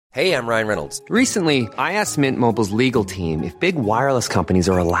Hey, I'm Ryan Reynolds. Recently, I asked Mint Mobile's legal team if big wireless companies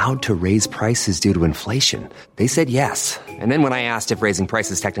are allowed to raise prices due to inflation. They said yes. And then when I asked if raising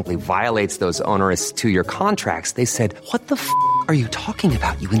prices technically violates those onerous two-year contracts, they said, "What the f*** are you talking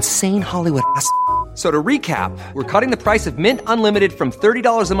about, you insane Hollywood ass?" So to recap, we're cutting the price of Mint Unlimited from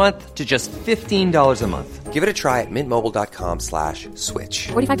 $30 a month to just $15 a month. Give it a try at mintmobile.com/switch.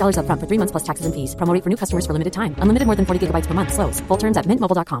 $45 up front for 3 months plus taxes and fees. Promo rate for new customers for limited time. Unlimited more than 40 gigabytes per month. Slows full terms at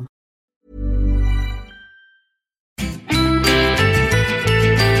mintmobile.com.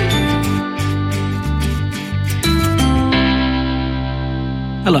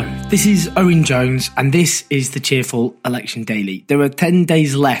 Hello, this is Owen Jones, and this is the Cheerful Election Daily. There are 10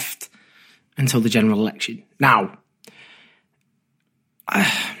 days left until the general election. Now, I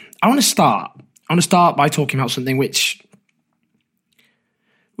want to start by talking about something which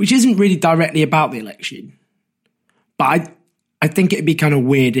isn't really directly about the election, but I think it'd be kind of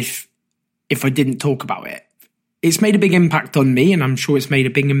weird if I didn't talk about it. It's made a big impact on me, and I'm sure it's made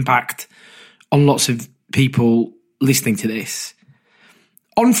a big impact on lots of people listening to this.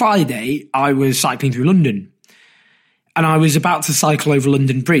 On Friday, I was cycling through London, and I was about to cycle over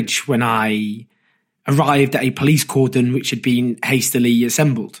London Bridge when I arrived at a police cordon which had been hastily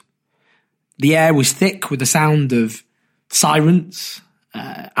assembled. The air was thick with the sound of sirens,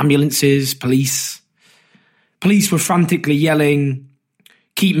 ambulances, police. Police were frantically yelling,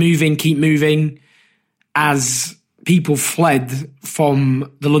 keep moving, as people fled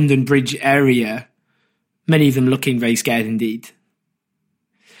from the London Bridge area, many of them looking very scared indeed.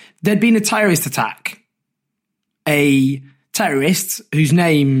 There'd been a terrorist attack. A terrorist, whose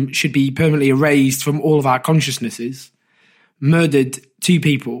name should be permanently erased from all of our consciousnesses, murdered two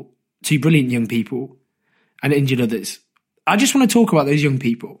people, two brilliant young people, and injured others. I just want to talk about those young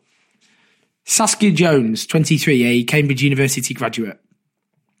people. Saskia Jones, 23, a Cambridge University graduate,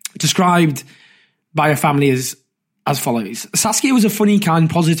 described by her family as follows. Saskia was a funny, kind,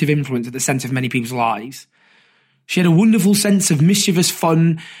 positive influence at the centre of many people's lives. She had a wonderful sense of mischievous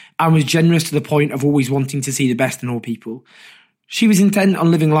fun and was generous to the point of always wanting to see the best in all people. She was intent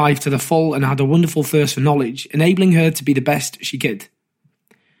on living life to the full and had a wonderful thirst for knowledge, enabling her to be the best she could.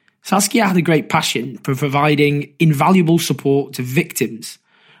 Saskia had a great passion for providing invaluable support to victims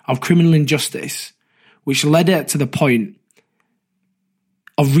of criminal injustice, which led her to the point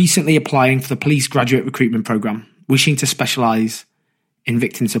of recently applying for the police graduate recruitment programme, wishing to specialise in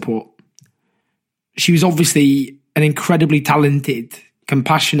victim support. She was obviously an incredibly talented,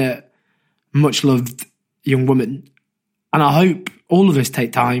 compassionate, much-loved young woman, and I hope all of us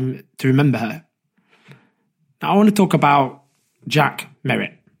take time to remember her. Now, I want to talk about Jack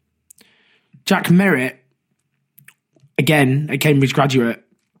Merritt. Jack Merritt, again, a Cambridge graduate,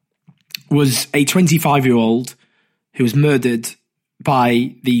 was a 25-year-old who was murdered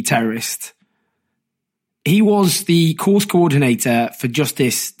by the terrorist. He was the course coordinator for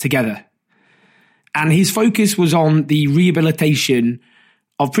Justice Together, and his focus was on the rehabilitation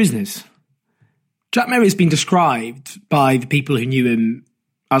of prisoners. Jack Merritt has been described by the people who knew him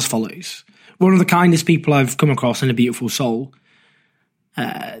as follows. One of the kindest people I've come across, and a beautiful soul.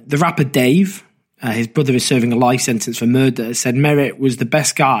 The rapper Dave, his brother is serving a life sentence for murder, said Merritt was the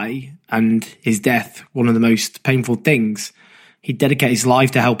best guy and his death one of the most painful things. He'd dedicate his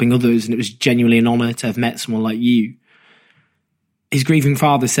life to helping others, and it was genuinely an honour to have met someone like you. His grieving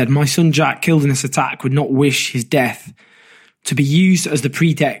father said, "My son Jack, killed in this attack, would not wish his death to be used as the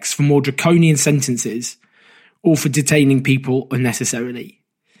pretext for more draconian sentences or for detaining people unnecessarily."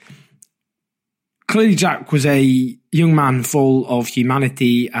 Clearly, Jack was a young man full of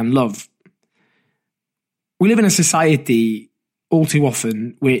humanity and love. We live in a society all too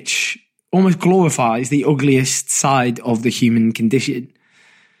often which almost glorifies the ugliest side of the human condition.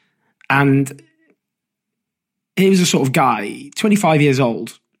 And he was a sort of guy, 25 years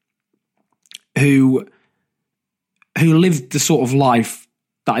old, who lived the sort of life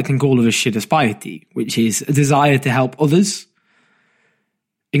that I think all of us should aspire to, which is a desire to help others,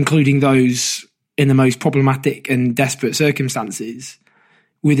 including those in the most problematic and desperate circumstances,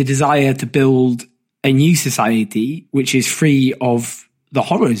 with a desire to build a new society which is free of the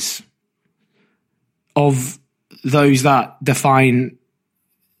horrors of those that define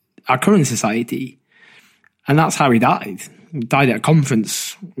our current society. And that's how he died. He died at a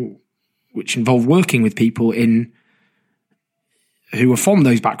conference which involved working with people who were from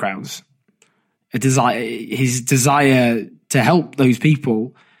those backgrounds. His desire to help those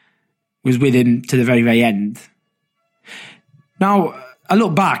people was with him to the very, very end. Now, I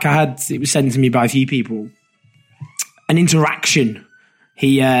look back, it was sent to me by a few people, an interaction.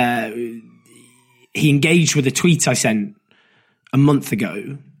 He engaged with a tweet I sent a month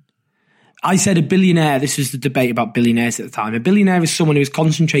ago, I said a billionaire, this was the debate about billionaires at the time, a billionaire is someone who has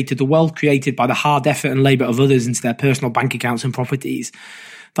concentrated the wealth created by the hard effort and labour of others into their personal bank accounts and properties.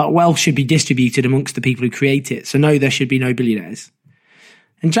 That wealth should be distributed amongst the people who create it. So no, there should be no billionaires.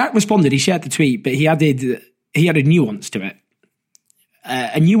 And Jack responded, he shared the tweet, but he added a nuance to it.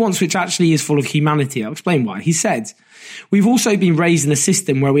 A nuance which actually is full of humanity. I'll explain why. He said, we've also been raised in a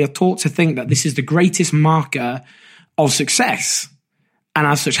system where we are taught to think that this is the greatest marker of success and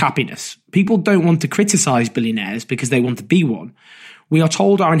as such happiness. People don't want to criticise billionaires because they want to be one. We are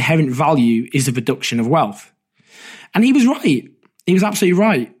told our inherent value is the reduction of wealth. And he was right. He was absolutely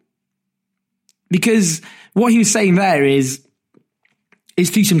right. Because what he was saying there is, it's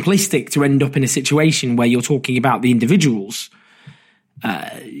too simplistic to end up in a situation where you're talking about the individuals.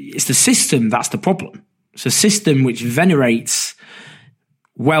 It's the system that's the problem. It's a system which venerates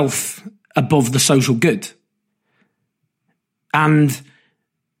wealth above the social good. And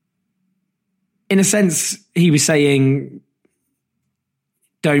in a sense, he was saying,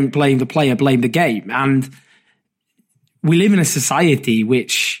 don't blame the player, blame the game. And we live in a society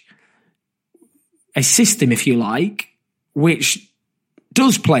a system, if you like, which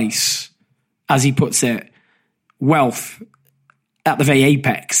does place, as he puts it, wealth at the very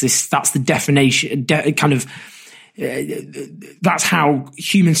apex. That's the definition, that's how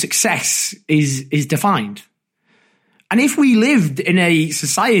human success is defined. And if we lived in a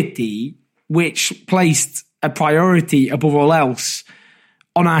society which placed a priority above all else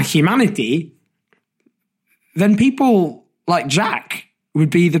on our humanity, then people like Jack would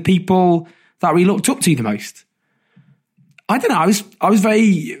be the people that we looked up to the most. I don't know, I was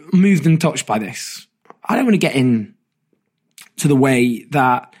very moved and touched by this. I don't want to get in to the way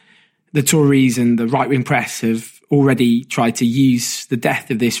that the Tories and the right-wing press have already tried to use the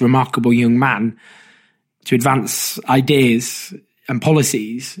death of this remarkable young man to advance ideas and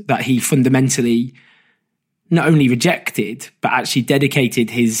policies that he fundamentally not only rejected, but actually dedicated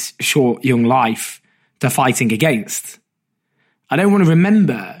his short young life to fighting against. I don't want to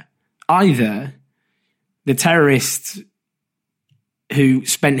remember either the terrorist who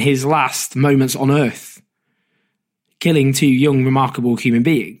spent his last moments on earth killing two young, remarkable human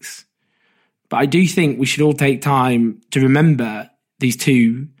beings. But I do think we should all take time to remember these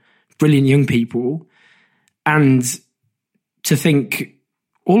two brilliant young people and to think,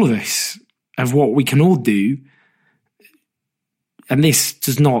 all of us, of what we can all do. And this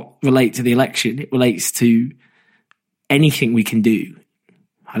does not relate to the election. It relates to anything we can do.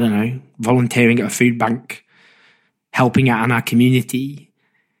 I don't know, volunteering at a food bank, helping out in our community,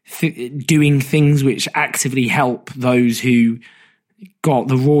 doing things which actively help those who got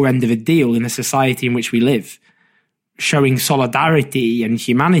the raw end of a deal in the society in which we live, showing solidarity and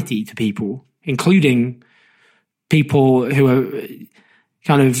humanity to people, including people who are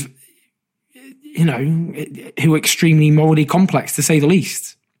kind of, you know, who are extremely morally complex, to say the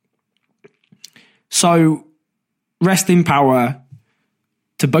least. So, rest in power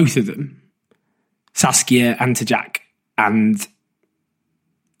to both of them, Saskia and to Jack. And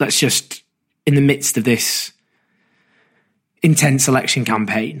let's just, in the midst of this intense election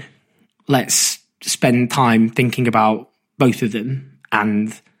campaign, let's spend time thinking about both of them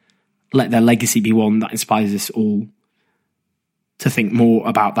and let their legacy be one that inspires us all to think more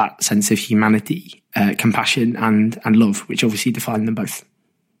about that sense of humanity, compassion and love, which obviously define them both.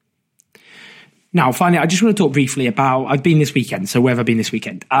 Now, finally, I just want to talk briefly about, I've been this weekend, so where have I been this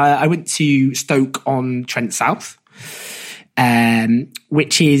weekend? I went to Stoke-on-Trent South,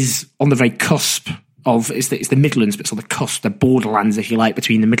 which is on the very cusp of, it's the Midlands, but it's on the cusp, the borderlands, if you like,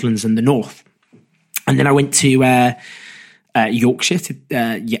 between the Midlands and the North. And then I went to Yorkshire,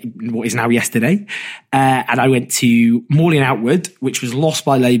 what is now yesterday, and I went to Morley and Outwood, which was lost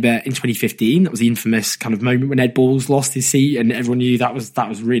by Labour in 2015. That was the infamous kind of moment when Ed Balls lost his seat, and everyone knew that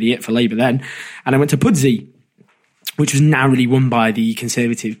was really it for Labour then. And I went to Pudsey, which was narrowly won by the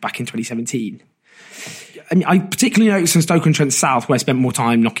Conservatives back in 2017. And I particularly noticed in Stoke-on-Trent South, where I spent more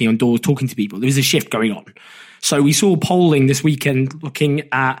time knocking on doors, talking to people, there was a shift going on. So we saw polling this weekend looking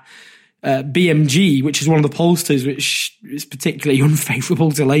at BMG, which is one of the pollsters which is particularly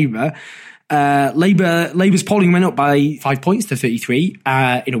unfavourable to Labour. Labour's polling went up by 5 points to 33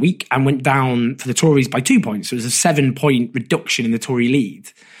 in a week and went down for the Tories by 2 points. So it was a 7-point reduction in the Tory lead.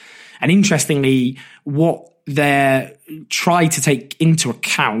 And interestingly, what they try to take into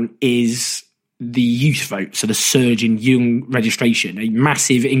account is the youth vote, so the surge in young registration, a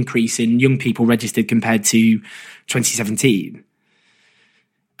massive increase in young people registered compared to 2017.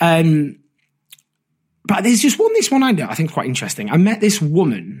 But there's just this one I think is quite interesting. I met this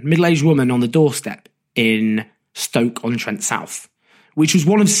woman, middle-aged woman, on the doorstep in Stoke-on-Trent South, which was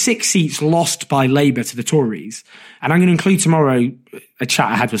one of 6 seats lost by Labour to the Tories. And I'm going to include tomorrow a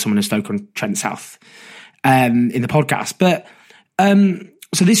chat I had with someone in Stoke-on-Trent South in the podcast. But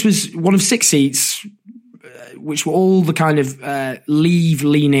so this was one of 6 seats, which were all the kind of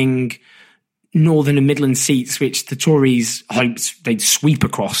leave-leaning Northern and Midland seats, which the Tories hoped they'd sweep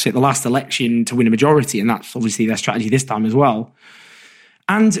across at the last election to win a majority. And that's obviously their strategy this time as well.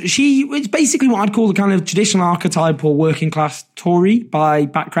 And it's basically what I'd call the kind of traditional archetypal working class Tory by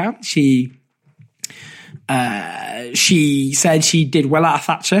background. She said she did well out of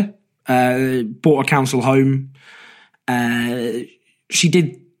Thatcher, bought a council home. She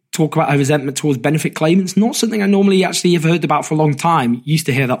did talk about her resentment towards benefit claimants, not something I normally actually have heard about for a long time. Used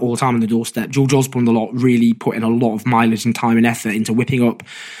to hear that all the time on the doorstep. George Osborne a lot, really put in a lot of mileage and time and effort into whipping up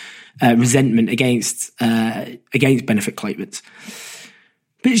resentment against benefit claimants.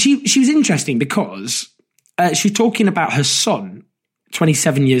 But she was interesting because she was talking about her son,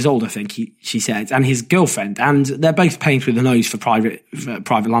 27 years old, I think she said, and his girlfriend, and they're both paying through the nose for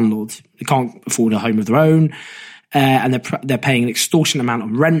private landlords. They can't afford a home of their own, and they're paying an extortionate amount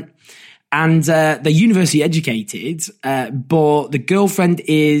of rent. And they're university educated, but the girlfriend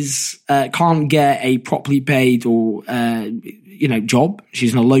can't get a properly paid or job.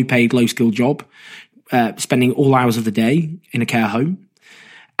 She's in a low-paid, low-skilled job, spending all hours of the day in a care home.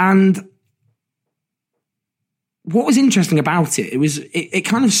 And what was interesting about it, it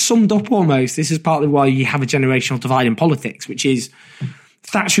kind of summed up almost, this is partly why you have a generational divide in politics, which is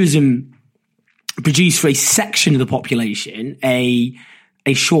Thatcherism produced for a section of the population a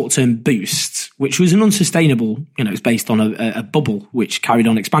short-term boost, which was an unsustainable, it's based on a bubble which carried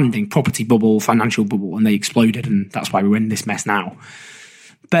on expanding, property bubble, financial bubble, and they exploded, and that's why we're in this mess now.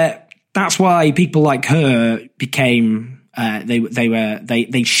 But that's why people like her became...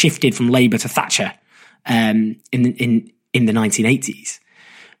 They shifted from Labour to Thatcher in the 1980s.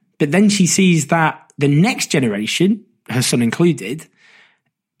 But then she sees that the next generation, her son included,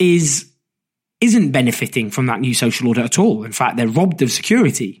 isn't benefiting from that new social order at all. In fact, they're robbed of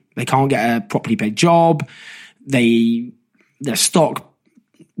security. They can't get a properly paid job. They're stuck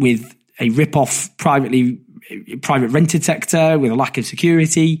with a rip-off private rented sector with a lack of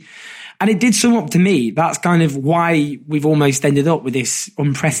security. And it did sum up to me, that's kind of why we've almost ended up with this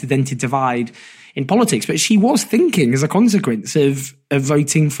unprecedented divide in politics. But she was thinking as a consequence of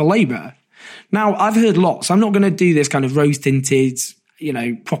voting for Labour. Now, I've heard lots. I'm not going to do this kind of rose-tinted,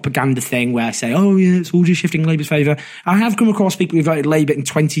 propaganda thing where I say, oh, yeah, it's all just shifting Labour's favour. I have come across people who voted Labour in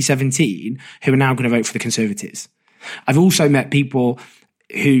 2017 who are now going to vote for the Conservatives. I've also met people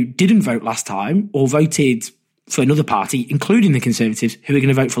who didn't vote last time or voted for another party, including the Conservatives, who are going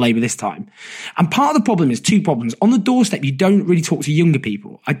to vote for Labour this time. And part of the problem is 2 problems. On the doorstep, you don't really talk to younger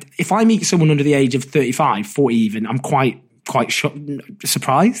people. If I meet someone under the age of 35, 40 even, I'm quite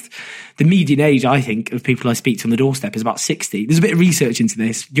surprised. The median age, I think, of people I speak to on the doorstep is about 60. There's a bit of research into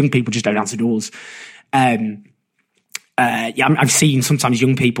this. Young people just don't answer doors. I've seen sometimes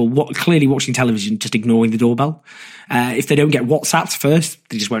young people clearly watching television, just ignoring the doorbell. If they don't get WhatsApped first,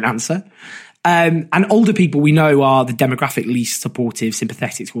 they just won't answer. And older people we know are the demographic least supportive,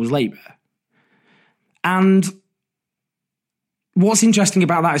 sympathetic towards Labour. And what's interesting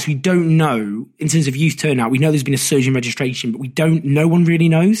about that is we don't know, in terms of youth turnout, we know there's been a surge in registration, but no one really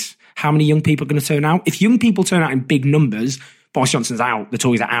knows how many young people are going to turn out. If young people turn out in big numbers, Boris Johnson's out, the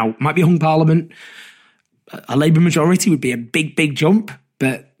Tories are out, might be a hung parliament. A Labour majority would be a big, big jump,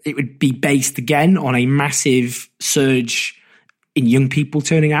 but it would be based again on a massive surge in young people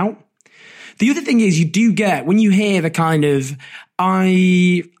turning out. The other thing is you do get, when you hear the kind of,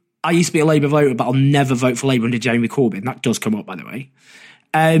 I used to be a Labour voter, but I'll never vote for Labour under Jeremy Corbyn. That does come up, by the way.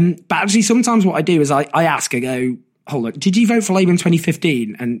 But actually, sometimes what I do is I ask, I go, hold on, did you vote for Labour in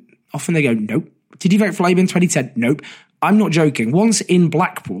 2015? And often they go, nope. Did you vote for Labour in 2010? Nope. I'm not joking. Once in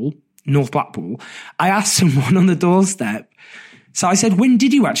Blackpool, North Blackpool, I asked someone on the doorstep, so I said, when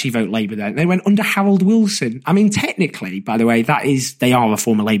did you actually vote Labour then? And they went, under Harold Wilson. I mean, technically, by the way, they are a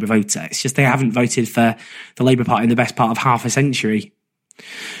former Labour voter. It's just they haven't voted for the Labour Party in the best part of half a century.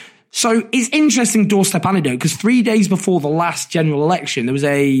 So it's interesting doorstep anecdote, because 3 days before the last general election, there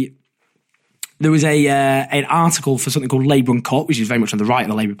was an article for something called Labour Uncut, which is very much on the right of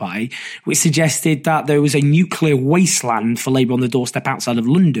the Labour Party, which suggested that there was a nuclear wasteland for Labour on the doorstep outside of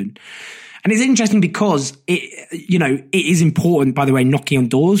London. And it's interesting because it is important, by the way, knocking on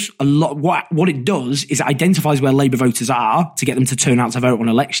doors. A lot, what it does is it identifies where Labour voters are to get them to turn out to vote on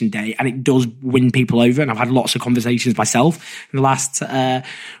election day. And it does win people over. And I've had lots of conversations myself in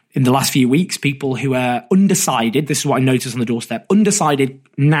the last few weeks, people who are undecided. This is what I noticed on the doorstep, undecided,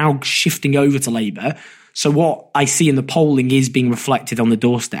 now shifting over to Labour, So what I see in the polling is being reflected on the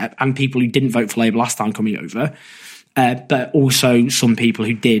doorstep, and people who didn't vote for Labour last time coming over, but also some people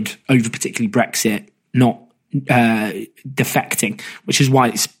who did over particularly Brexit not defecting, which is why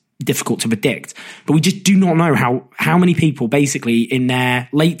it's difficult to predict. But we just do not know how many people basically in their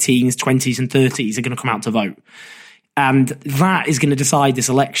late teens, 20s and 30s are going to come out to vote. And that is going to decide this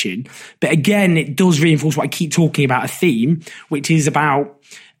election. But again, it does reinforce what I keep talking about, a theme, which is about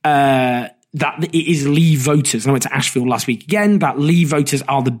that it is Leave voters. And I went to Ashfield last week again, that Leave voters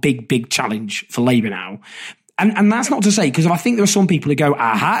are the big challenge for Labour now. And that's not to say, because I think there are some people who go,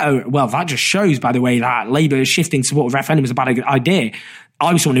 well, that just shows, by the way, that Labour is shifting support of referendum is a bad idea.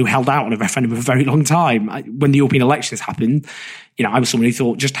 I was someone who held out on a referendum for a very long time. When the European elections happened, I was someone who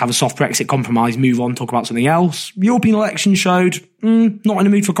thought just have a soft Brexit compromise, move on, talk about something else. European elections showed not in the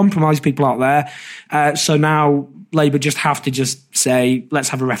mood for compromise, people out there. So now Labour just have to just say, let's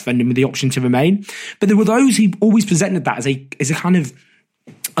have a referendum with the option to remain. But there were those who always presented that as a kind of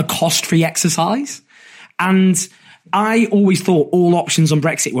a cost-free exercise. And I always thought all options on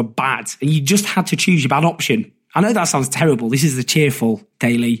Brexit were bad, and you just had to choose your bad option. I know that sounds terrible. This is the cheerful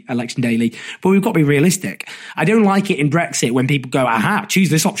daily, election daily, but we've got to be realistic. I don't like it in Brexit when people go, choose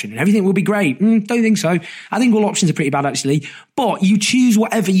this option and everything will be great. Don't think so. I think all options are pretty bad, actually. But you choose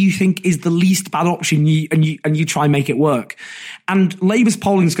whatever you think is the least bad option and you try and make it work. And Labour's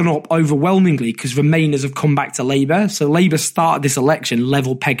polling's gone up overwhelmingly because Remainers have come back to Labour. So Labour started this election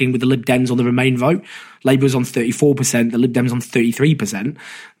level pegging with the Lib Dems on the Remain vote. Labour was on 34%, the Lib Dems on 33%.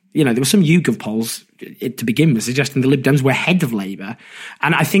 There were some YouGov polls to begin with suggesting the Lib Dems were ahead of Labour.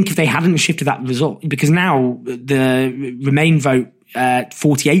 And I think if they hadn't shifted that result, because now the Remain vote,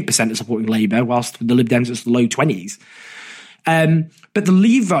 48% are supporting Labour, whilst the Lib Dems is the low 20s. But the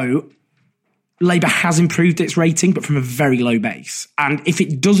Leave vote, Labour has improved its rating, but from a very low base. And if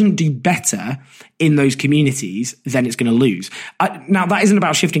it doesn't do better in those communities, then it's going to lose. Now, that isn't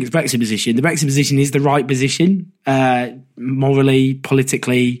about shifting its Brexit position. The Brexit position is the right position, morally,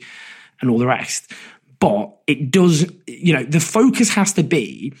 politically, and all the rest. But it does, the focus has to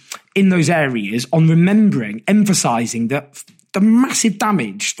be in those areas on remembering, emphasising that the massive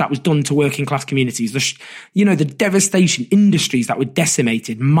damage that was done to working class communities, the devastation, industries that were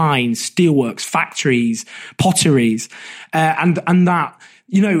decimated, mines, steelworks, factories, potteries, and that,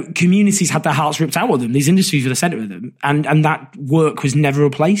 communities had their hearts ripped out of them. These industries were the centre of them. And that work was never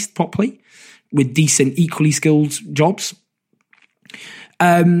replaced properly with decent, equally skilled jobs.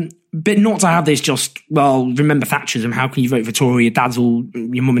 But not to have this just, remember Thatcherism, how can you vote for Tory?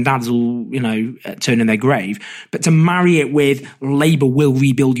 Your mum and dad's will, turn in their grave. But to marry it with Labour will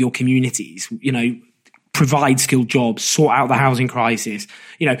rebuild your communities, provide skilled jobs, sort out the housing crisis.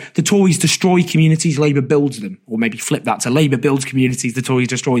 The Tories destroy communities, Labour builds them. Or maybe flip that to Labour builds communities, the Tories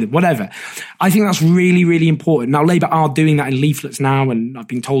destroy them, whatever. I think that's really, really important. Now, Labour are doing that in leaflets now, and I've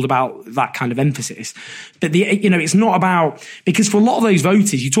been told about that kind of emphasis. But, it's not about, because for a lot of those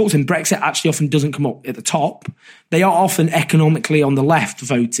voters, you talk to them, Brexit actually often doesn't come up at the top. They are often economically on the left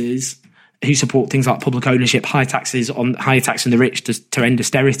voters who support things like public ownership, higher tax on the rich to end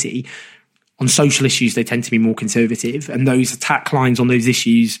austerity. On social issues, they tend to be more conservative, and those attack lines on those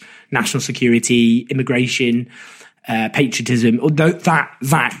issues, national security, immigration, patriotism,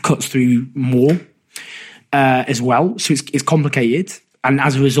 that cuts through more as well. So it's complicated, and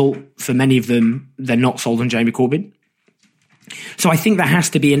as a result, for many of them, they're not sold on Jeremy Corbyn. So I think there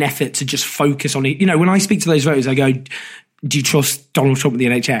has to be an effort to just focus on it. When I speak to those voters, I go, do you trust Donald Trump with the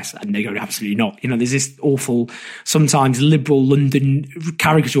NHS? And they go, absolutely not. There's this awful, sometimes liberal London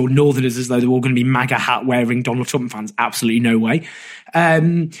caricature of Northerners as though they're all going to be MAGA hat wearing Donald Trump fans. Absolutely no way.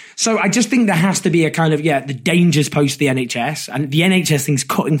 So I just think there has to be a kind of, the dangers post the NHS, and the NHS thing's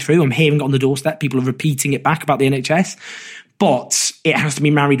cutting through. I'm hearing it on the doorstep. People are repeating it back about the NHS. But it has to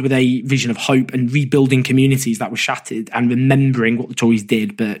be married with a vision of hope and rebuilding communities that were shattered and remembering what the Tories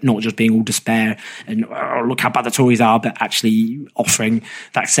did, but not just being all despair and look how bad the Tories are, but actually offering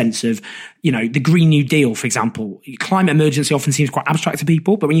that sense of, the Green New Deal, for example. Climate emergency often seems quite abstract to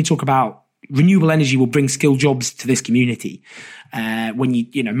people, but when you talk about renewable energy will bring skilled jobs to this community,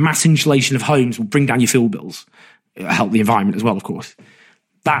 when mass insulation of homes will bring down your fuel bills, it'll help the environment as well, of course.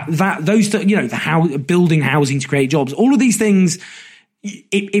 Building housing to create jobs, all of these things,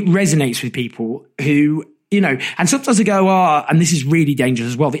 it resonates with people who, and sometimes they go, and this is really dangerous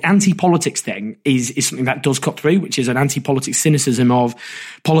as well. The anti-politics thing is something that does cut through, which is an anti-politics cynicism of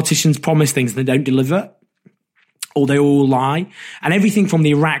politicians promise things and they don't deliver, or they all lie. And everything from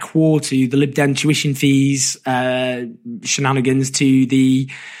the Iraq war to the Lib Dem tuition fees, shenanigans, to the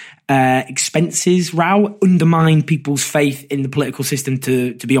expenses row undermined people's faith in the political system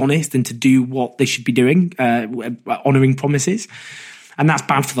to be honest and to do what they should be doing, honouring promises. And that's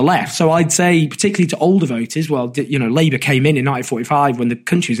bad for the left. So I'd say, particularly to older voters, well, Labour came in 1945 when the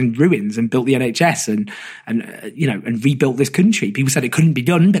country was in ruins and built the NHS and rebuilt this country. People said it couldn't be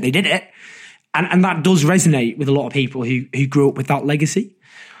done, but they did it. And that does resonate with a lot of people who grew up with that legacy.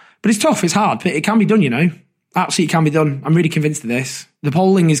 But it's tough, it's hard, but it can be done, Absolutely can be done. I'm really convinced of this. The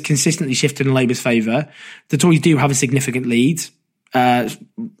polling is consistently shifted in Labour's favour. The Tories do have a significant lead.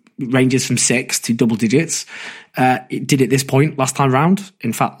 Ranges from 6 to double digits. It did at this point last time round.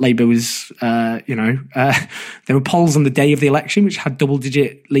 In fact, Labour was, there were polls on the day of the election which had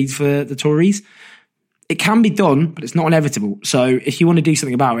double-digit leads for the Tories. It can be done, but it's not inevitable. So if you want to do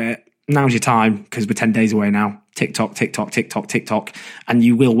something about it, now's your time, because we're 10 days away now. TikTok, TikTok, TikTok, TikTok. And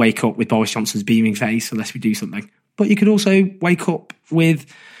you will wake up with Boris Johnson's beaming face unless we do something. But you could also wake up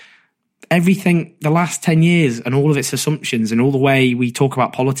with everything the last 10 years and all of its assumptions and all the way we talk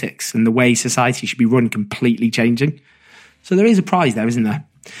about politics and the way society should be run completely changing. So there is a prize there, isn't there?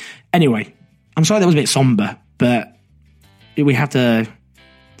 Anyway, I'm sorry that was a bit somber, but we have to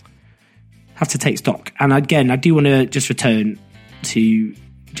take stock. And again, I do want to just return to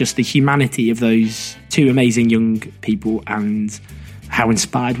just the humanity of those two amazing young people and how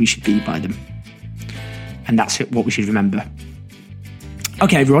inspired we should be by them. And that's what we should remember.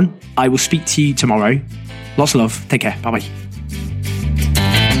 Okay, everyone, I will speak to you tomorrow. Lots of love. Take care. Bye-bye.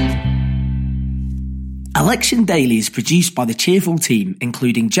 Election Daily is produced by the cheerful team,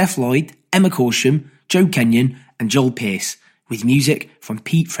 including Jeff Lloyd, Emma Corsham, Joe Kenyon, and Joel Pearce, with music from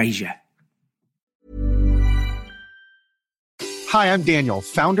Pete Frazier. Hi, I'm Daniel,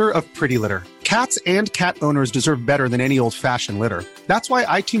 founder of Pretty Litter. Cats and cat owners deserve better than any old-fashioned litter. That's why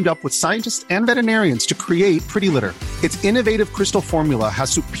I teamed up with scientists and veterinarians to create Pretty Litter. Its innovative crystal formula has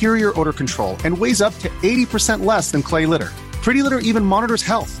superior odor control and weighs up to 80% less than clay litter. Pretty Litter even monitors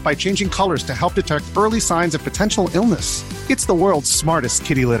health by changing colors to help detect early signs of potential illness. It's the world's smartest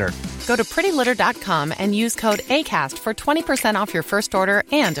kitty litter. Go to prettylitter.com and use code ACAST for 20% off your first order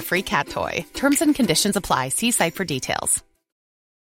and a free cat toy. Terms and conditions apply. See site for details.